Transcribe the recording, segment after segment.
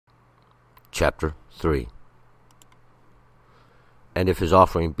Chapter 3. And if his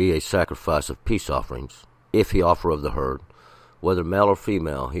offering be a sacrifice of peace offerings, if he offer of the herd, whether male or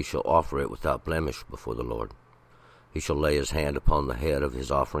female, he shall offer it without blemish before the Lord. He shall lay his hand upon the head of his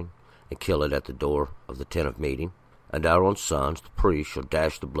offering, and kill it at the door of the tent of meeting. And Aaron's sons, the priests, shall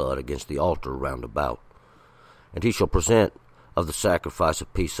dash the blood against the altar round about. And he shall present of the sacrifice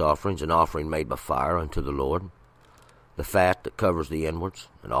of peace offerings an offering made by fire unto the Lord, the fat that covers the inwards,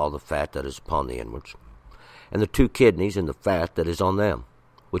 and all the fat that is upon the inwards, and the 2 kidneys, and the fat that is on them,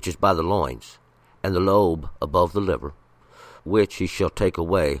 which is by the loins, and the lobe above the liver, which he shall take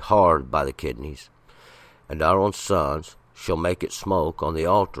away hard by the kidneys. And Aaron's sons shall make it smoke on the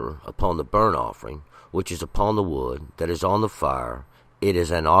altar upon the burnt offering, which is upon the wood that is on the fire. It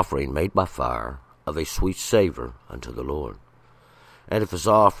is an offering made by fire, of a sweet savor unto the Lord. And if his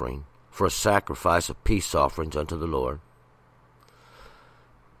offering for a sacrifice of peace offerings unto the Lord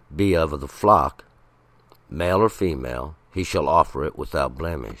be of the flock, male or female, he shall offer it without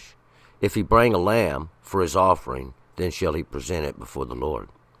blemish. If he bring a lamb for his offering, then shall he present it before the Lord.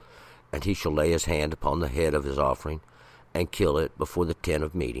 And he shall lay his hand upon the head of his offering, and kill it before the tent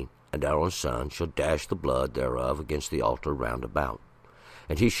of meeting. And Aaron's son shall dash the blood thereof against the altar round about.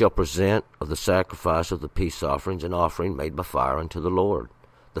 And he shall present of the sacrifice of the peace offerings an offering made by fire unto the Lord,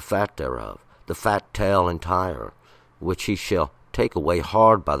 the fat thereof, the fat tail entire, which he shall take away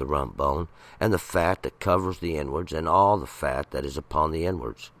hard by the rump bone, and the fat that covers the inwards, and all the fat that is upon the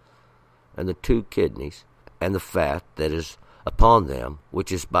inwards, and the 2 kidneys, and the fat that is upon them,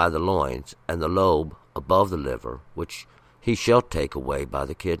 which is by the loins, and the lobe above the liver, which he shall take away by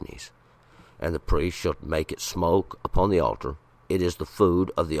the kidneys. And the priest shall make it smoke upon the altar. It is the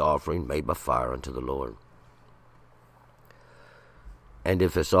food of the offering made by fire unto the Lord. And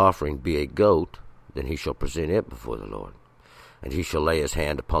if his offering be a goat, then he shall present it before the Lord. And he shall lay his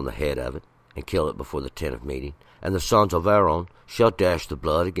hand upon the head of it, and kill it before the tent of meeting. And the sons of Aaron shall dash the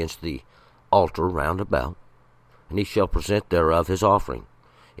blood against the altar round about. And he shall present thereof his offering,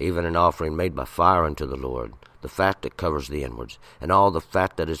 even an offering made by fire unto the Lord, the fat that covers the inwards, and all the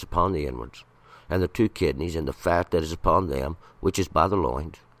fat that is upon the inwards, and the 2 kidneys, and the fat that is upon them, which is by the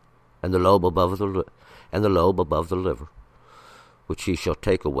loins, and the lobe above the liver, which he shall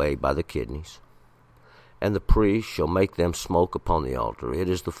take away by the kidneys. And the priest shall make them smoke upon the altar. It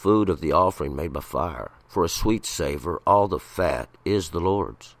is the food of the offering made by fire, for a sweet savor. All the fat is the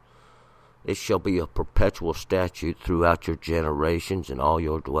Lord's. It shall be a perpetual statute throughout your generations in all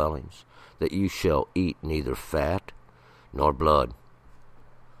your dwellings, that you shall eat neither fat nor blood.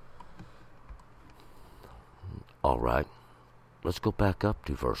 All right, let's go back up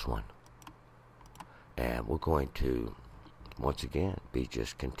to verse 1. And we're going to, once again, be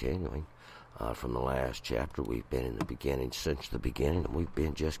just continuing from the last chapter. We've been in the beginning since the beginning, and we've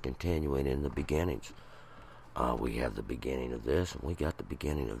been just continuing in the beginnings. We have the beginning of this, and we got the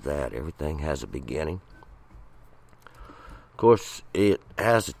beginning of that. Everything has a beginning. Of course, it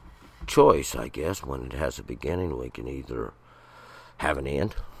has a choice, I guess. When it has a beginning, we can either have an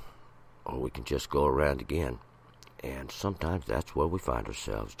end, or we can just go around again. And sometimes that's where we find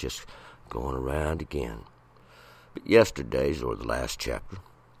ourselves, just going around again. But yesterday's, or the last chapter,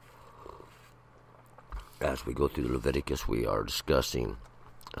 as we go through Leviticus, we are discussing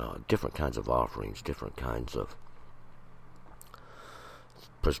different kinds of offerings, different kinds of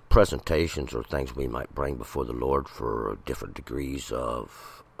presentations or things we might bring before the Lord for different degrees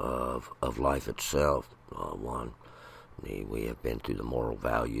of life itself. We have been through the moral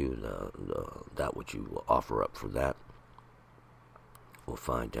value, that which you will offer up for that. We'll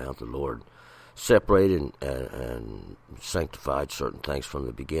find out the Lord separated and sanctified certain things from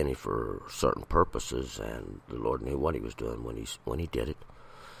the beginning for certain purposes, and the Lord knew what he was doing when he did it.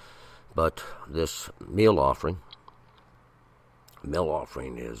 But this meal offering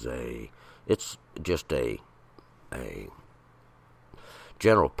is it's just a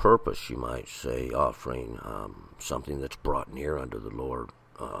general purpose, you might say, offering, something that's brought near unto the Lord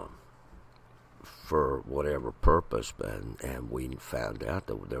for whatever purpose. And we found out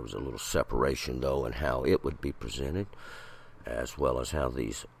that there was a little separation, though, in how it would be presented, as well as how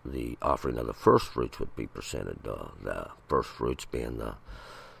the offering of the first fruits would be presented. The first fruits being the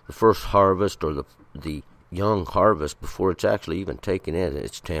first harvest, or the young harvest before it's actually even taken in.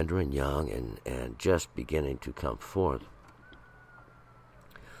 It's tender and young and just beginning to come forth.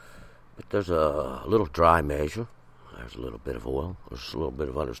 But there's a little dry measure. There's a little bit of oil. There's a little bit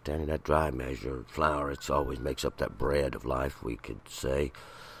of understanding. That dry measure, flour, it always makes up that bread of life, we could say.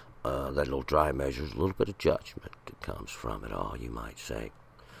 That little dry measure is a little bit of judgment that comes from it all, you might say.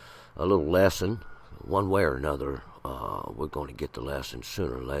 A little lesson, one way or another. We're going to get the lesson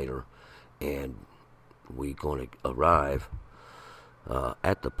sooner or later. And we're going to arrive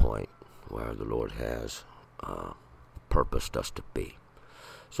at the point where the Lord has purposed us to be.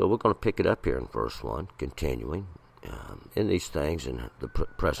 So we're going to pick it up here in verse 1, continuing in these things, in the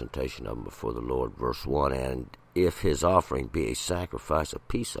presentation of them before the Lord. Verse 1, and if his offering be a sacrifice of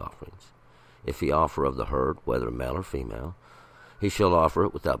peace offerings, if he offer of the herd, whether male or female, he shall offer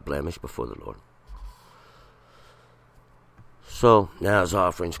it without blemish before the Lord. So now his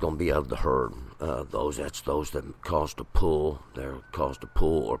offering's going to be of the herd. Those that cause to pull. They're caused to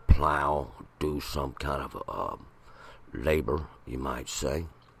pull or plow, do some kind of labor, you might say,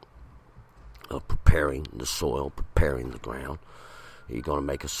 preparing the soil, preparing the ground. You're going to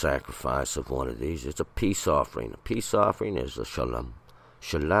make a sacrifice of one of these. It's a peace offering. A peace offering is a shalom.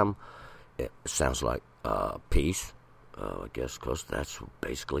 Shalom, it sounds like peace, I guess, because that's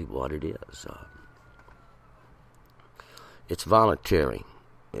basically what it is. It's voluntary.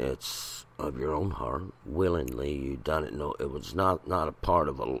 It's of your own heart, willingly. You've done it. No, it was not a part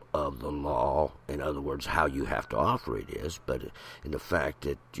of the law. In other words, how you have to offer it is, but in the fact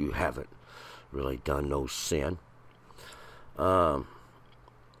that you haven't really done no sin.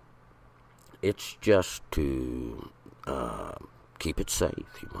 It's just to keep it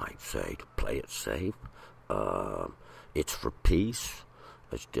safe, you might say, to play it safe. It's for peace.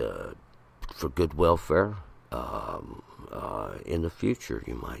 It's for good welfare. In the future,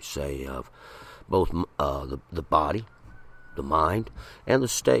 you might say, of both the body, the mind, and the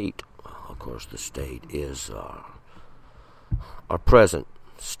state. Of course, the state is our present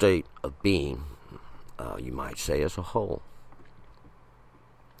state of being, you might say, as a whole.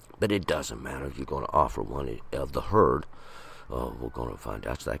 But it doesn't matter if you're going to offer one of the herd. We're going to find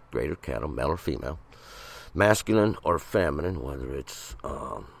out, it's that greater cattle, male or female, masculine or feminine, whether it's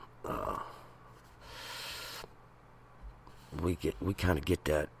we kind of get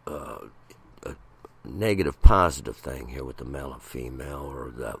that negative positive thing here with the male and female,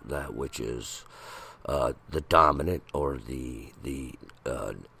 or that which is the dominant or the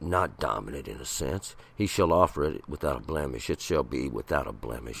not dominant in a sense. He shall offer it without a blemish. It shall be without a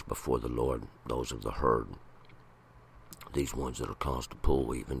blemish before the Lord, those of the herd, these ones that are caused to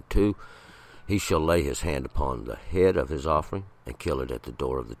pull. Even 2, he shall lay his hand upon the head of his offering and kill it at the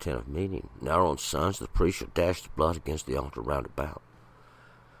door of the tent of meeting. And Aaron's sons, the priest, shall dash the blood against the altar round about.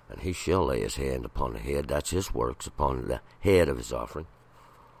 And he shall lay his hand upon the head, that's his works, upon the head of his offering.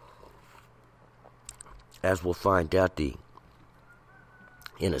 As we'll find out,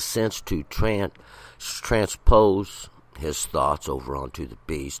 in a sense, to transpose his thoughts over onto the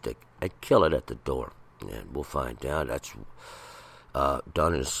beast and kill it at the door. And we'll find out that's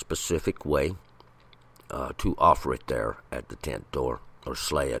done in a specific way to offer it there at the tent door, or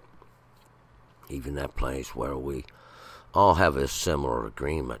slay it. Even that place where we all have a similar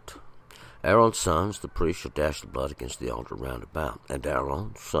agreement. Aaron's sons, the priest, shall dash the blood against the altar round about, and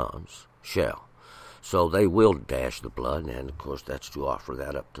Aaron's sons shall. So they will dash the blood, and of course that's to offer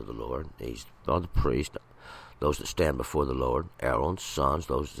that up to the Lord. These are the priests, those that stand before the Lord, Aaron's sons,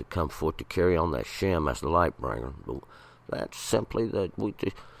 those that come forth to carry on that Shem as the light bringer. That's simply that we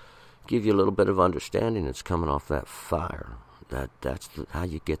give you a little bit of understanding. It's coming off that fire. That's how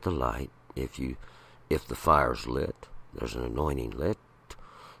you get the light. If the fire's lit, there's an anointing lit.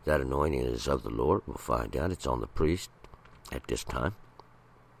 That anointing is of the Lord. We'll find out. It's on the priest at this time.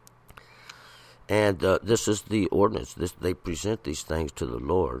 And this is the ordinance. They present these things to the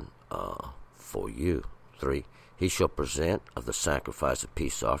Lord for you. 3, he shall present of the sacrifice of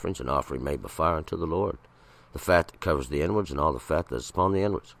peace offerings an offering made by fire unto the Lord, the fat that covers the inwards and all the fat that is upon the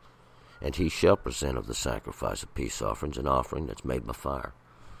inwards. And he shall present of the sacrifice of peace offerings an offering that's made by fire.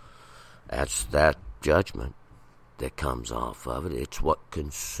 That's that judgment that comes off of it. It's what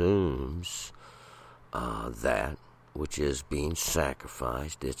consumes that which is being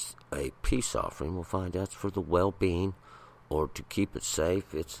sacrificed. It's a peace offering. We'll find out it's for the well-being or to keep it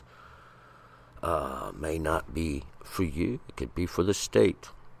safe. It's may not be for you. It could be for the state.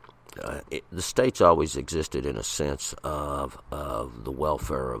 The state's always existed in a sense of the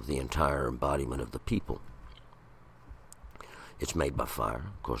welfare of the entire embodiment of the people. It's made by fire.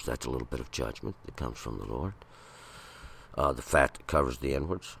 Of course, that's a little bit of judgment that comes from the Lord. The fat that covers the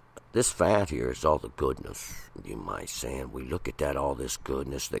inwards. This fat here is all the goodness, you might say. And we look at that, all this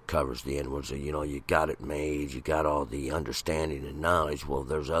goodness that covers the inwards. You got it made. You got all the understanding and knowledge. Well,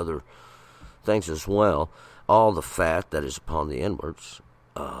 there's other things as well. All the fat that is upon the inwards,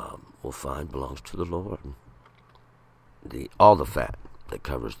 we'll find belongs to the Lord. All the fat that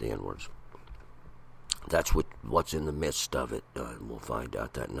covers the inwards. That's what's in the midst of it. We'll find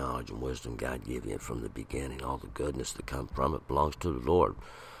out that knowledge and wisdom God gave you from the beginning. All the goodness that comes from it belongs to the Lord.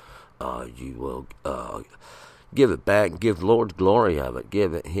 you will give it back and give the Lord glory of it.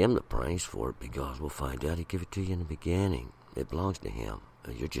 Give Him the praise for it, because we'll find out He gave it to you in the beginning. It belongs to Him.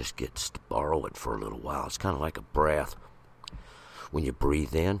 You just get to borrow it for a little while. It's kind of like a breath. When you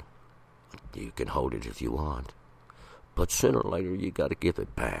breathe in, you can hold it if you want. But sooner or later, you got to give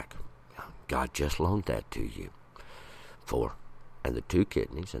it back. God just loaned that to you. And the 2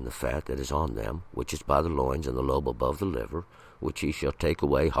 kidneys, and the fat that is on them, which is by the loins, and the lobe above the liver, which He shall take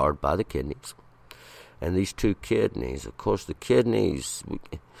away hard by the kidneys. And these 2 kidneys, of course, the kidneys,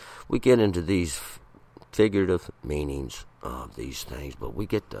 we get into these figurative meanings of these things, but we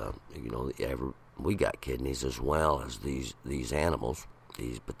get we got kidneys as well as these animals,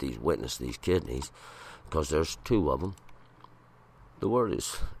 but these witness these kidneys, because there's 2 of them. The word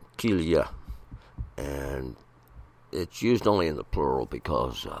is kilia, and it's used only in the plural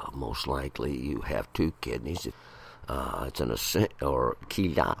because most likely you have 2 kidneys. It's an or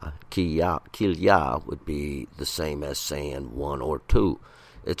kilia would be the same as saying 1 or 2.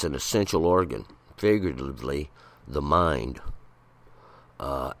 It's an essential organ. Figuratively, the mind,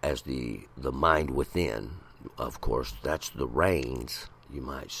 as the mind within. Of course, that's the reins, you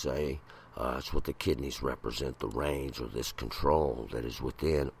might say. That's what the kidneys represent, the reins, or this control that is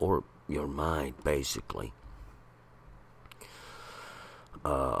within, or your mind, basically.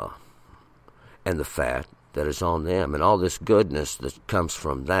 And the fat that is on them, and all this goodness that comes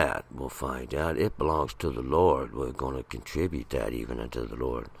from that, we'll find out it belongs to the Lord. We're going to contribute that even unto the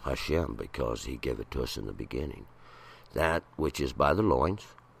Lord Hashem, because He gave it to us in the beginning. That which is by the loins,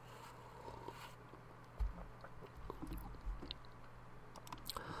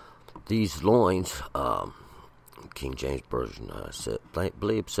 these loins, King James Version I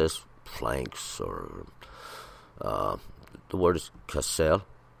believe says flanks, or the word is kasel.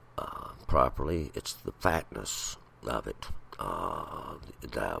 Properly, it's the fatness of it.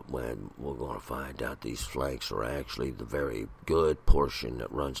 That when we're going to find out these flanks are actually the very good portion that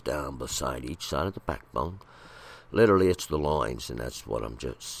runs down beside each side of the backbone. Literally, it's the loins, and that's what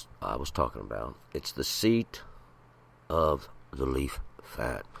I was talking about. It's the seat of the leaf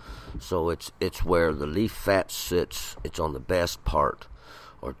fat. So it's where the leaf fat sits. It's on the best part,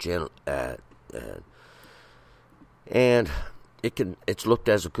 or and it's looked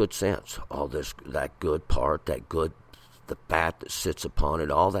as a good sense. All that good part, the fat that sits upon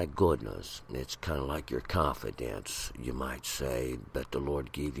it, all that goodness. It's kind of like your confidence, you might say, that the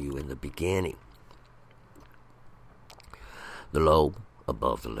Lord gave you in the beginning. The lobe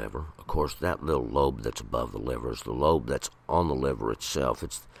above the liver. Of course, that little lobe that's above the liver is the lobe that's on the liver itself.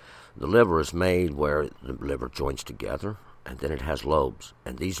 The liver is made where the liver joins together, and then it has lobes.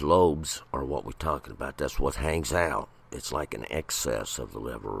 And these lobes are what we're talking about. That's what hangs out. It's like an excess of the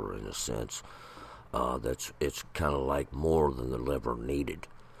liver, in a sense. It's kind of like more than the liver needed.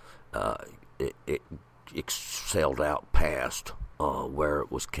 It excelled out past where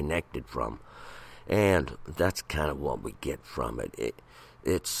it was connected from, and that's kind of what we get from it.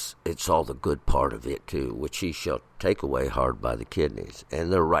 It's all the good part of it too, which He shall take away hard by the kidneys,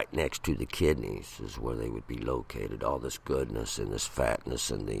 and they're right next to the kidneys is where they would be located. All this goodness and this fatness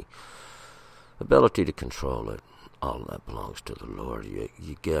and the ability to control it. All that belongs to the Lord. You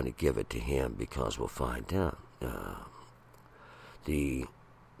got to give it to Him, because we'll find out the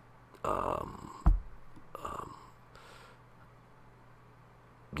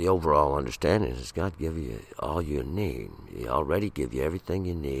overall understanding is God give you all you need. He already give you everything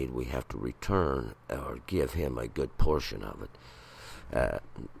you need. We have to return or give Him a good portion of it.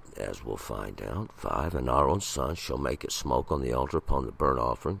 As we'll find out. 5, and Aaron's son shall make it smoke on the altar upon the burnt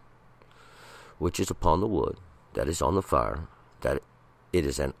offering, which is upon the wood that is on the fire, that it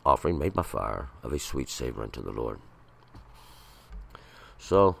is an offering made by fire of a sweet savor unto the Lord.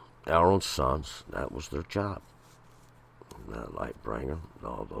 So, Aaron's sons, that was their job. The light bringer,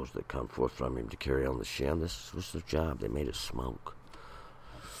 all those that come forth from him to carry on the Shem, this was their job. They made it smoke.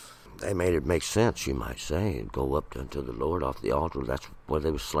 They made it make sense, you might say, and go up unto the Lord off the altar. That's where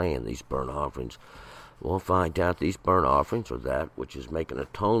they were slaying these burnt offerings. We'll find out these burnt offerings are that which is making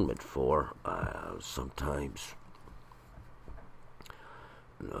atonement for sometimes.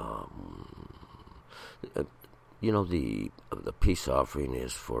 The peace offering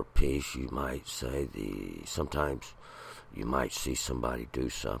is for peace, you might say. Sometimes you might see somebody do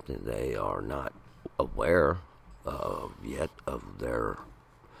something they are not aware yet of their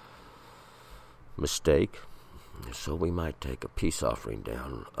mistake. So we might take a peace offering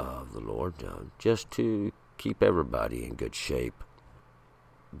down of the Lord just to keep everybody in good shape.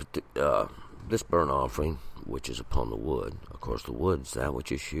 But This burnt offering, which is upon the wood, of course the wood's that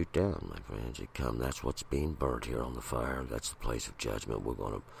which you shoot down, my friends. That's what's being burnt here on the fire. That's the place of judgment. We're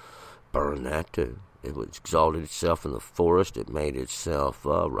going to burn that too. It exalted itself in the forest. It made itself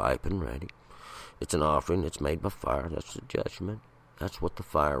ripe and ready. It's an offering that's made by fire. That's the judgment. That's what the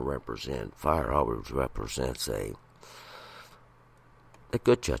fire represents. Fire always represents a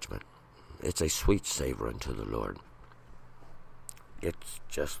good judgment. It's a sweet savor unto the Lord. It's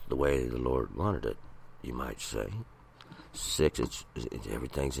just the way the Lord wanted it, you might say. 6,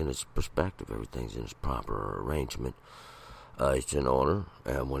 everything's in its perspective. Everything's in its proper arrangement. It's in order,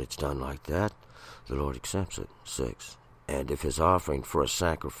 and when it's done like that, the Lord accepts it. 6. And if his offering for a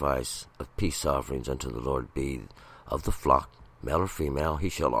sacrifice of peace offerings unto the Lord be of the flock, male or female, he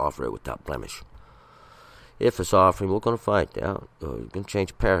shall offer it without blemish. If his offering, we're going to find out. We're going to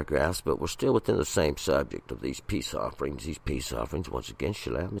change paragraphs, but we're still within the same subject of these peace offerings. These peace offerings, once again,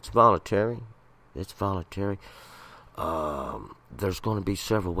 Shalom, it's voluntary. It's voluntary. There's going to be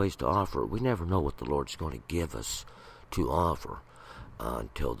several ways to offer. We never know what the Lord's going to give us to offer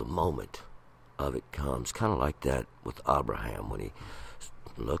until the moment of it comes. Kind of like that with Abraham when he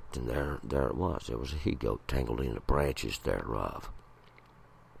looked, and there it was. There was a he-goat tangled in the branches thereof.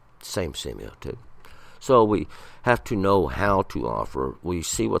 Same similitude. So we have to know how to offer. We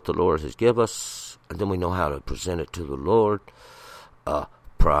see what the Lord has given us, and then we know how to present it to the Lord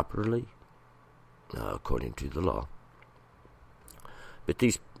properly, according to the law. But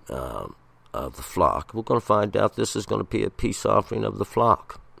these of the flock, we're going to find out this is going to be a peace offering of the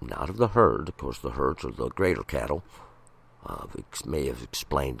flock, not of the herd. Of course, the herds are the greater cattle. We may have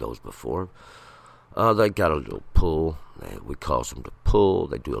explained those before. They got a little pull. We cause them to pull.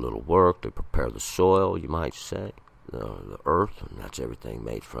 They do a little work. They prepare the soil, you might say, the earth, and that's everything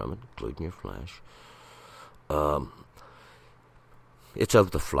made from it, including your flesh. It's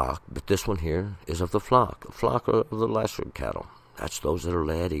of the flock, but this one here is of the flock. The flock are of the lesser cattle. That's those that are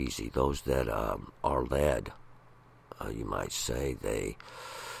led easy, those that are led, you might say. They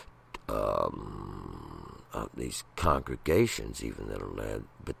these congregations even that are led,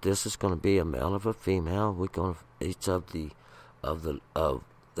 but this is going to be a male of a female. It's of the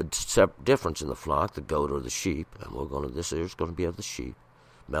difference in the flock, the goat or the sheep, and this is going to be of the sheep,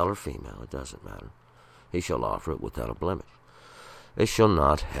 male or female, it doesn't matter. He shall offer it without a blemish. It shall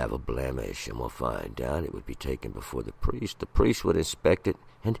not have a blemish, and we'll find out. It would be taken before the priest. The priest would inspect it,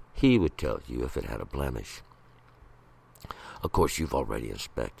 and he would tell you if it had a blemish. Of course, you've already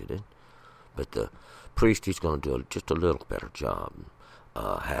inspected it, but the priest, he's going to do just a little better job,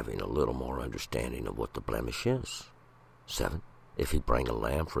 having a little more understanding of what the blemish is. 7, if he bring a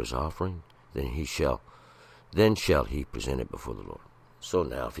lamb for his offering, then shall he present it before the Lord. So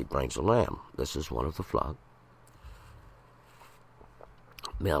now, if he brings a lamb, this is one of the flock,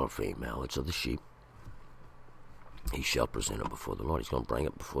 male or female, it's of the sheep, he shall present it before the Lord. He's going to bring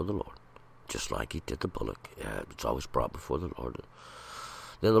it before the Lord, just like he did the bullock. It's always brought before the Lord.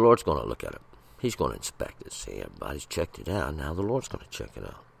 Then the Lord's going to look at it. He's going to inspect it. See, everybody's checked it out. Now the Lord's going to check it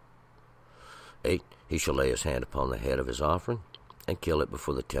out. 8, he shall lay his hand upon the head of his offering and kill it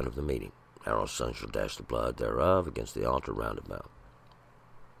before the tent of the meeting. Aaron's son shall dash the blood thereof against the altar round about.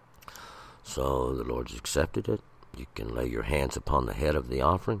 So the Lord's accepted it. You can lay your hands upon the head of the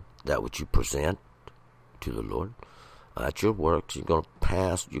offering, that which you present to the Lord. At your works, you're going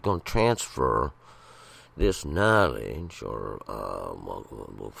to transfer this knowledge, or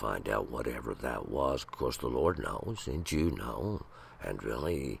we'll find out whatever that was. Of course, the Lord knows, and you know, and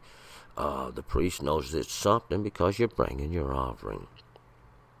really the priest knows it's something because you're bringing your offering.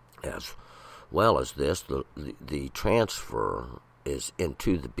 As well as this, the transfer is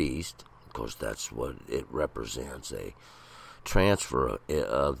into the beast. Of course, that's what it represents, a transfer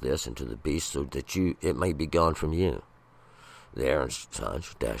of this into the beast, so that it may be gone from you. The Aaron's son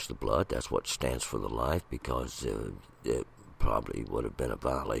shall dash the blood. That's what stands for the life, because it probably would have been a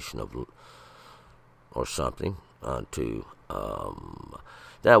violation of or something unto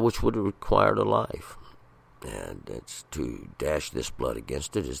that which would have required a life. And it's to dash this blood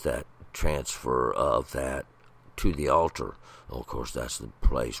against it is that transfer of that to the altar. Of course, that's the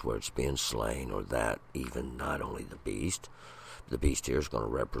place where it's being slain, or that even not only the beast. The beast here is going to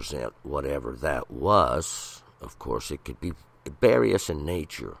represent whatever that was. Of course, it could be various in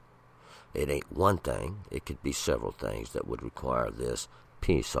nature. It ain't one thing. It could be several things that would require this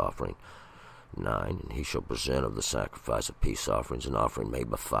peace offering. 9, and he shall present of the sacrifice of peace offerings an offering made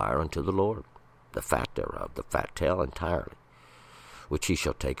by fire unto the Lord, the fat thereof, the fat tail entirely, which he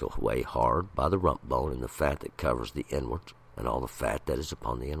shall take away hard by the rump bone, and the fat that covers the inwards, and all the fat that is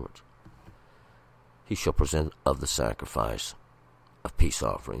upon the inwards. He shall present of the sacrifice of peace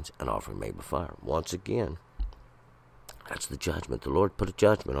offerings, an offering made by fire. Once again, that's the judgment. The Lord put a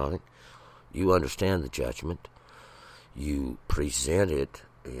judgment on it. You understand the judgment. You present it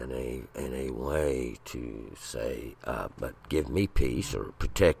in a way to say, but give me peace, or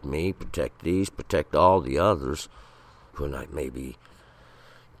protect me, protect these, protect all the others who are not maybe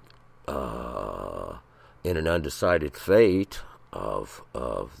in an undecided fate of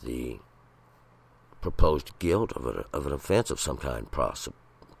the proposed guilt of an offense of some kind,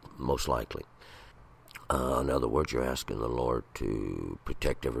 most likely. In other words, you're asking the Lord to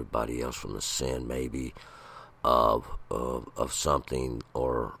protect everybody else from the sin, maybe of something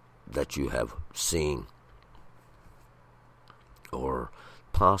or that you have seen, or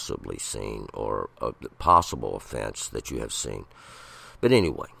possibly seen, or a possible offense that you have seen. But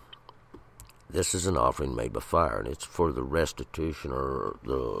anyway, this is an offering made by fire, and it's for the restitution, or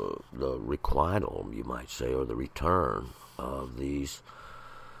the requital, you might say, or the return of these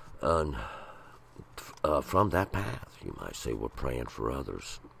from that path. You might say, we're praying for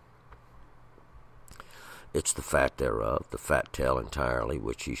others. It's the fat thereof, the fat tail entirely,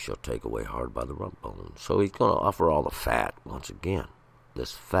 which he shall take away hard by the rump bone. So he's going to offer all the fat once again.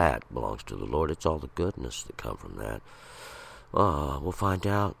 This fat belongs to the Lord. It's all the goodness that come from that. We'll find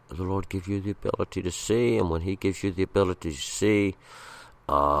out. The Lord gives you the ability to see, and when he gives you the ability to see,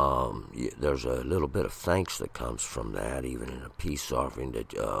 there's a little bit of thanks that comes from that, even in a peace offering,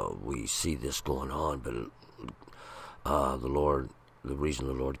 that we see this going on. But the reason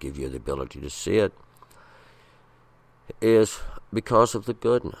the Lord gives you the ability to see it is because of the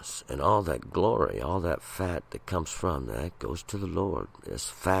goodness and all that glory, all that fat that comes from that goes to the Lord. This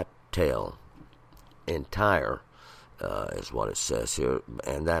fat tail entire is what it says here,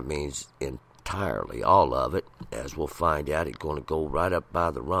 and that means entirely, all of it. As we'll find out, it's going to go right up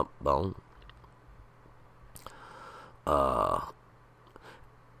by the rump bone.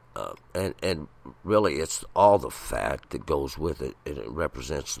 And really, it's all the fat that goes with it, and it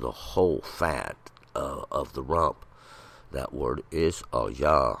represents the whole fat of the rump. That word is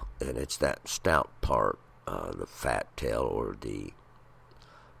yah, and it's that stout part, the fat tail, or the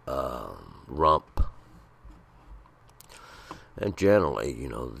rump. And generally,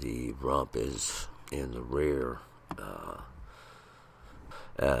 the rump is in the rear.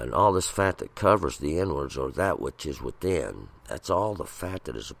 And all this fat that covers the inwards, or that which is within, that's all the fat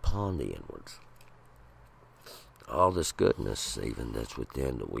that is upon the inwards. All this goodness, even that's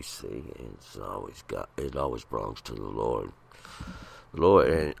within, that we see, it always belongs to the Lord. The Lord,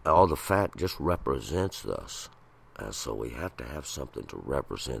 and all the fat just represents us. And so we have to have something to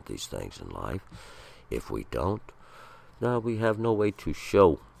represent these things in life. If we don't, now we have no way to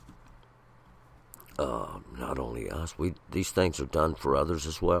show. Not only us, these things are done for others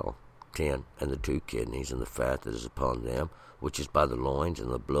as well. 10, and the 2 kidneys, and the fat that is upon them, which is by the loins, and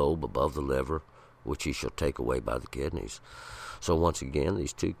the lobe above the liver, which he shall take away by the kidneys. So once again,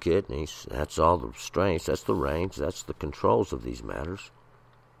 these 2 kidneys, that's all the strength, that's the reins, that's the controls of these matters.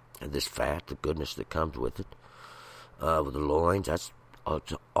 And this fat, the goodness that comes with it, with the loins, that's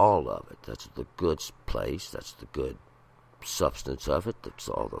all of it. That's the good place, that's the good substance of it, that's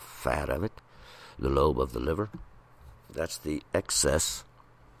all the fat of it. The lobe of the liver, that's the excess,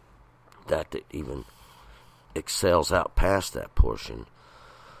 that even excels out past that portion.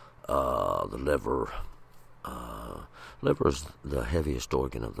 The liver is the heaviest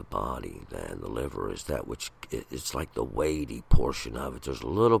organ of the body, and the liver is that which, it's like the weighty portion of it. There's a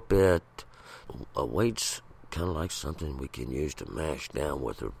little bit, a weight's kind of like something we can use to mash down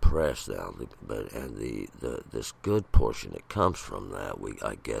with, or press down, this good portion that comes from that,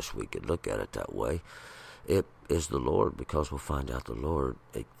 I guess we could look at it that way. It is the Lord, because we'll find out the Lord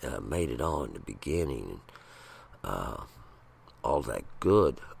made it all in the beginning. All that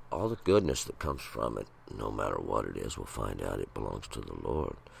good, all the goodness that comes from it, no matter what it is, we'll find out it belongs to the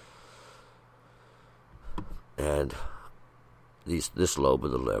Lord. And this lobe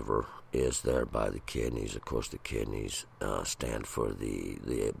of the liver is there by the kidneys. Of course, the kidneys stand for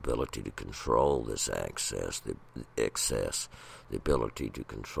the ability to control this excess, the ability to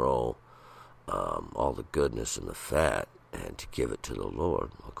control all the goodness and the fat, and to give it to the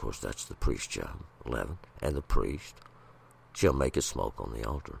Lord. Of course, that's the priest's job. 11, and the priest shall make it smoke on the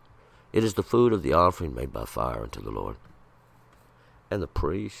altar. It is the food of the offering made by fire unto the Lord. And the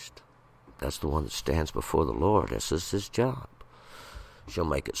priest, that's the one that stands before the Lord. This is his job. Shall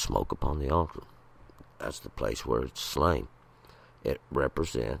make it smoke upon the altar. That's the place where it's slain. It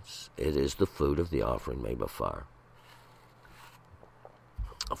is the food of the offering made by fire.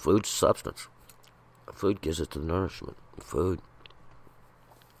 A food's substance. A food gives it the nourishment. Food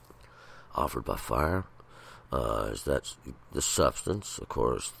offered by fire Is that's the substance, of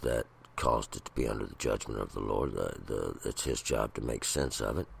course, that caused it to be under the judgment of the Lord. It's his job to make sense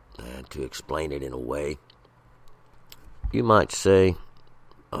of it and to explain it in a way. You might say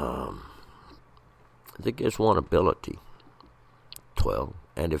that gives one ability. 12.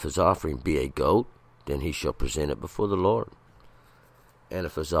 And if his offering be a goat, then he shall present it before the Lord. And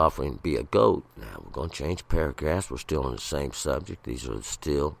if his offering be a goat, now we're going to change paragraphs. We're still on the same subject. These are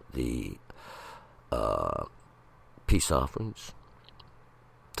still the peace offerings.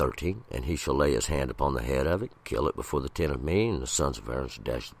 13. And he shall lay his hand upon the head of it, kill it before the tent of meeting, and the sons of Aaron shall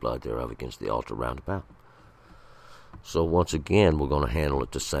dash the blood thereof against the altar round about. So once again, we're going to handle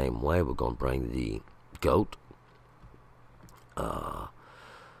it the same way. We're going to bring the goat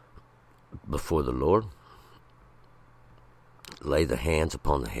before the Lord, lay the hands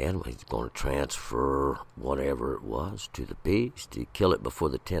upon the head. He's going to transfer whatever it was to the beast. You kill it before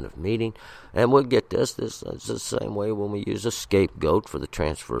the tent of meeting. And we'll get this. This is the same way when we use a scapegoat for the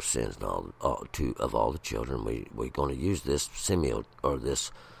transfer of sins of all the children. We're going to use this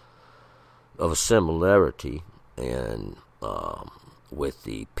this of a similarity and with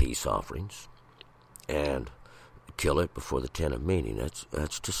the peace offerings, and kill it before the tent of meeting.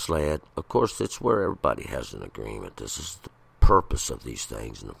 That's to slay it. Of course, it's where everybody has an agreement. This is the purpose of these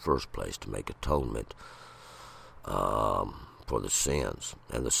things in the first place, to make atonement for the sins.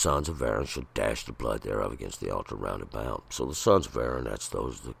 And the sons of Aaron shall dash the blood thereof against the altar round about. So the sons of Aaron, that's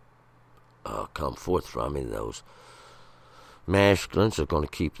those that come forth from him. Those masculines are going to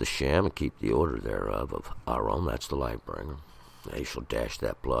keep the sham and keep the order thereof of Aaron. That's the life bringer. They shall dash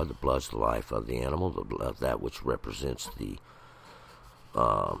that blood. The blood's the life of the animal, the blood, that which represents the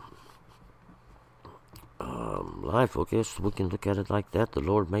life. I guess we can look at it like that. The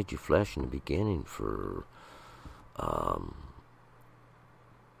Lord made you flesh in the beginning for a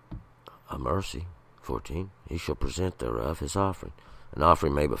mercy. 14. He shall present thereof his offering. An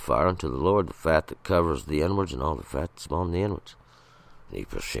offering made by fire unto the Lord, the fat that covers the inwards, and all the fat that's upon the inwards. And he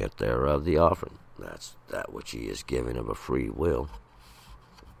present thereof the offering. That's that which he is giving of a free will.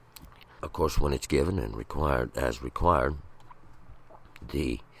 Of course, when it's given and required, there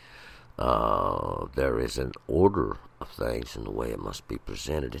is an order of things in the way it must be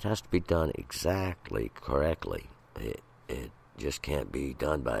presented. It has to be done exactly correctly. It just can't be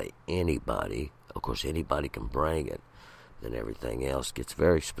done by anybody. Of course, anybody can bring it. Then everything else gets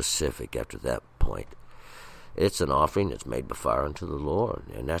very specific after that point. It's an offering that's made by fire unto the Lord,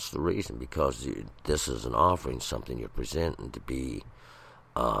 and that's the reason, because this is an offering, something you're presenting to be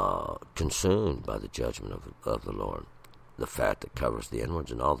consumed by the judgment of the Lord. The fat that covers the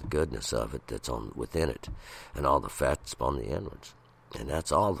inwards, and all the goodness of it that's within it, and all the fat that's upon the inwards. And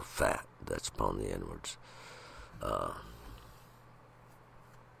that's all the fat that's upon the inwards.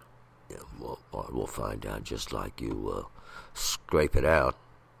 We'll find out, just like you scrape it out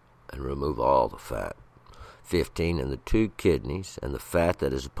and remove all the fat. 15. And the 2 kidneys, and the fat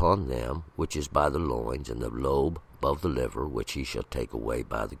that is upon them, which is by the loins, and the lobe above the liver, which he shall take away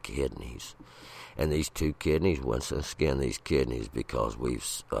by the kidneys. And these 2 kidneys, once again, these kidneys, because we've,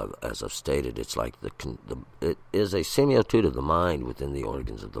 as I've stated, it's like it is a similitude of the mind within the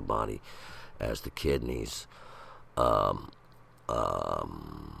organs of the body, as the kidneys are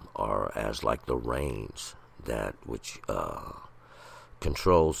as like the reins, that which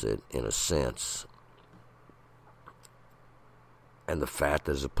controls it in a sense, and the fat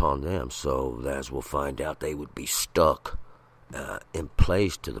that is upon them. So as we'll find out, they would be stuck in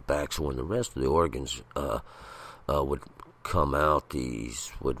place to the back. So when the rest of the organs would come out,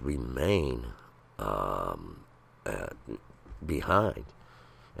 these would remain behind,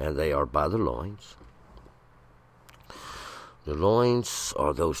 and they are by the loins. The loins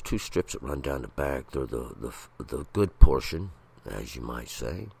are those 2 strips that run down the back. They're the good portion, as you might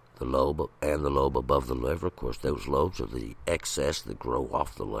say. The lobe and the lobe above the liver. Of course, those lobes are the excess that grow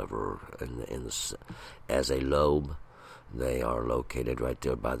off the liver, as a lobe. They are located right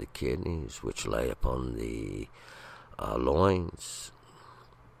there by the kidneys, which lay upon the loins.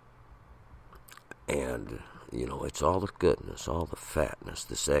 And, it's all the goodness, all the fatness.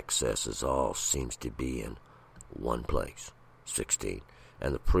 This excess all seems to be in one place. 16.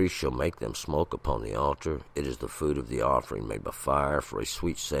 And the priest shall make them smoke upon the altar. It is the food of the offering made by fire for a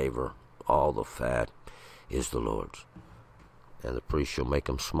sweet savor. All the fat is the Lord's. And the priest shall make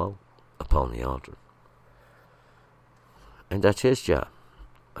them smoke upon the altar. And that's his job.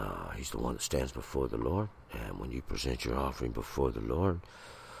 He's the one that stands before the Lord. And when you present your offering before the Lord,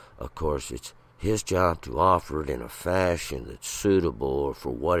 of course, it's his job to offer it in a fashion that's suitable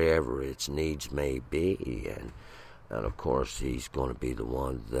for whatever its needs may be. And of course, he's going to be the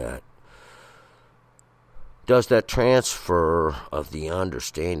one that Does that transfer of the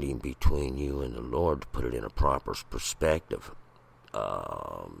understanding between you and the Lord, to put it in a proper perspective,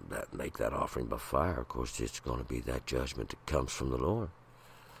 that make that offering by fire? Of course, it's going to be that judgment that comes from the Lord.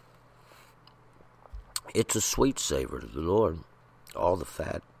 It's a sweet savor to the Lord. All the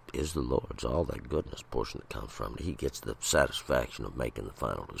fat is the Lord's. All that goodness portion that comes from it. He gets the satisfaction of making the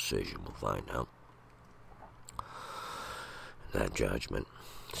final decision. We'll find out. That judgment.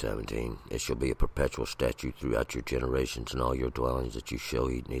 17. It shall be a perpetual statute throughout your generations and all your dwellings, that you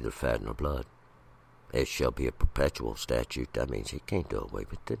shall eat neither fat nor blood. It shall be a perpetual statute. That means he can't do away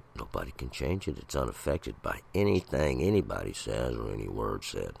with it. Nobody can change it. It's unaffected by anything anybody says or any word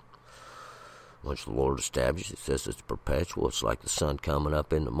said. Once the Lord establishes it, says it's perpetual. It's like the sun coming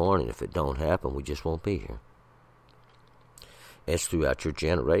up in the morning. If it don't happen, we just won't be here. It's throughout your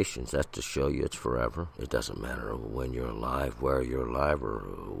generations. That's to show you it's forever. It doesn't matter when you're alive, where you're alive, or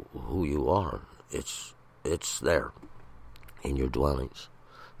who you are. It's there in your dwellings.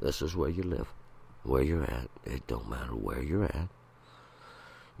 This is where you live, where you're at. It don't matter where you're at.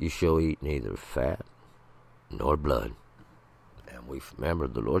 You shall eat neither fat nor blood. And we remember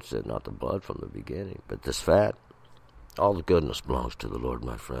the Lord said not the blood from the beginning, but this fat. All the goodness belongs to the Lord,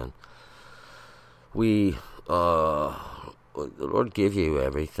 my friend. The Lord give you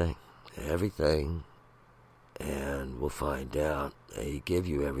everything, and we'll find out. He give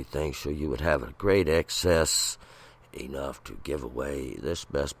you everything so you would have a great excess, enough to give away. This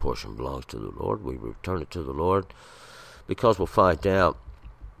best portion belongs to the Lord. We return it to the Lord, because we'll find out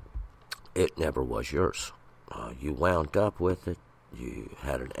it never was yours. You wound up with it. You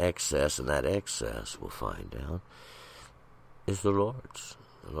had an excess, and that excess, we'll find out, is the Lord's.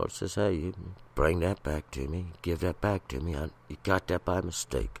 The Lord says, hey, you bring that back to me. Give that back to me. You got that by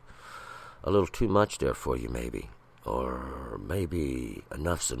mistake. A little too much there for you, maybe. Or maybe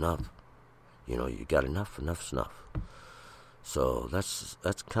enough's enough. You got enough's enough. So that's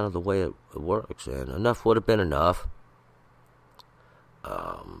kind of the way it works. And enough would have been enough.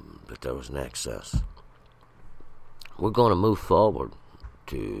 But there was an excess. We're going to move forward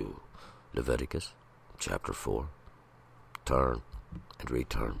to Leviticus chapter 4. Turn and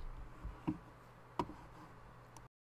return.